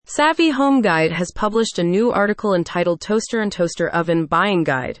Savvy Home Guide has published a new article entitled Toaster and Toaster Oven Buying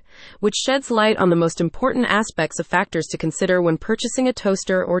Guide, which sheds light on the most important aspects of factors to consider when purchasing a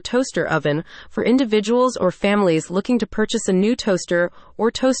toaster or toaster oven for individuals or families looking to purchase a new toaster or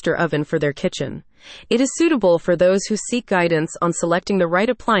toaster oven for their kitchen. It is suitable for those who seek guidance on selecting the right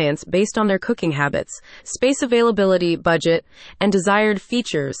appliance based on their cooking habits, space availability, budget, and desired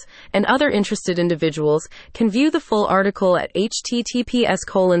features, and other interested individuals can view the full article at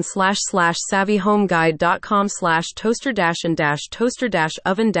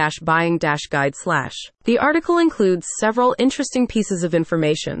https://savvyhomeguide.com/toaster-and-toaster-oven-buying-guide/. The article includes several interesting pieces of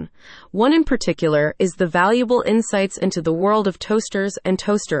information. One in particular is the valuable insights into the world of toasters and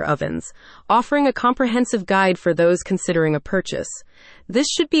toaster ovens, offering a comprehensive guide for those considering a purchase. This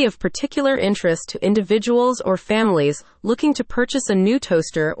should be of particular interest to individuals or families looking to purchase a new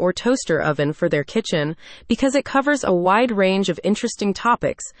toaster or toaster oven for their kitchen because it covers a wide range of interesting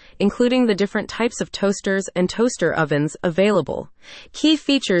topics, including the different types of toasters and toaster ovens available, key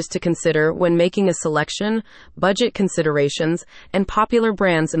features to consider when making a selection, budget considerations, and popular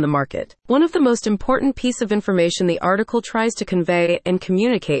brands in the market. One of the most important pieces of information the article tries to convey and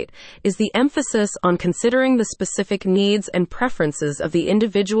communicate is the emphasis on considering the specific needs and preferences of the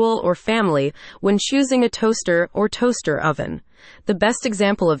individual or family when choosing a toaster or toaster oven. The best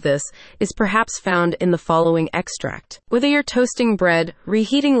example of this is perhaps found in the following extract. Whether you're toasting bread,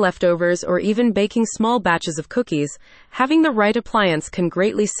 reheating leftovers, or even baking small batches of cookies, having the right appliance can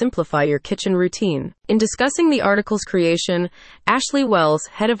greatly simplify your kitchen routine. In discussing the article's creation, Ashley Wells,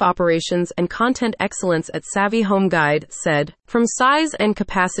 head of operations and content excellence at Savvy Home Guide, said, "From size and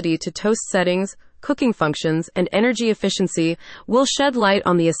capacity to toast settings, cooking functions, and energy efficiency, will shed light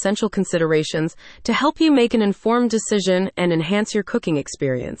on the essential considerations to help you make an informed decision and enhance your cooking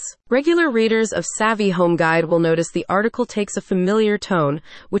experience." Regular readers of Savvy Home Guide will notice the article takes a familiar tone,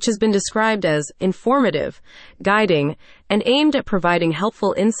 which has been described as informative, guiding, and aimed at providing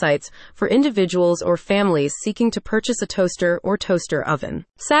helpful insights for individuals or families seeking to purchase a toaster or toaster oven.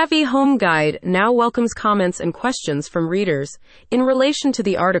 Savvy Home Guide now welcomes comments and questions from readers in relation to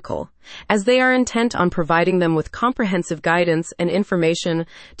the article, as they are intent on providing them with comprehensive guidance and information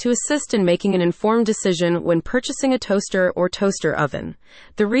to assist in making an informed decision when purchasing a toaster or toaster oven.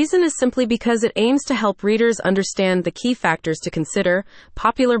 The reason is simply because it aims to help readers understand the key factors to consider,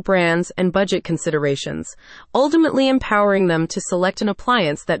 popular brands, and budget considerations, ultimately empowering them to select an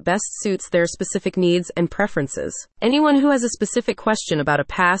appliance that best suits their specific needs and preferences. Anyone who has a specific question about a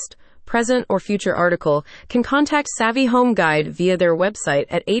past, present, or future article can contact Savvy Home Guide via their website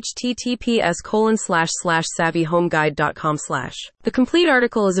at https://savvyhomeguide.com/. The complete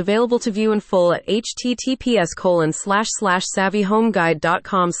article is available to view in full at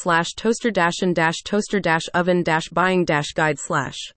https://savvyhomeguide.com/toaster-and-toaster-oven-buying-guide/.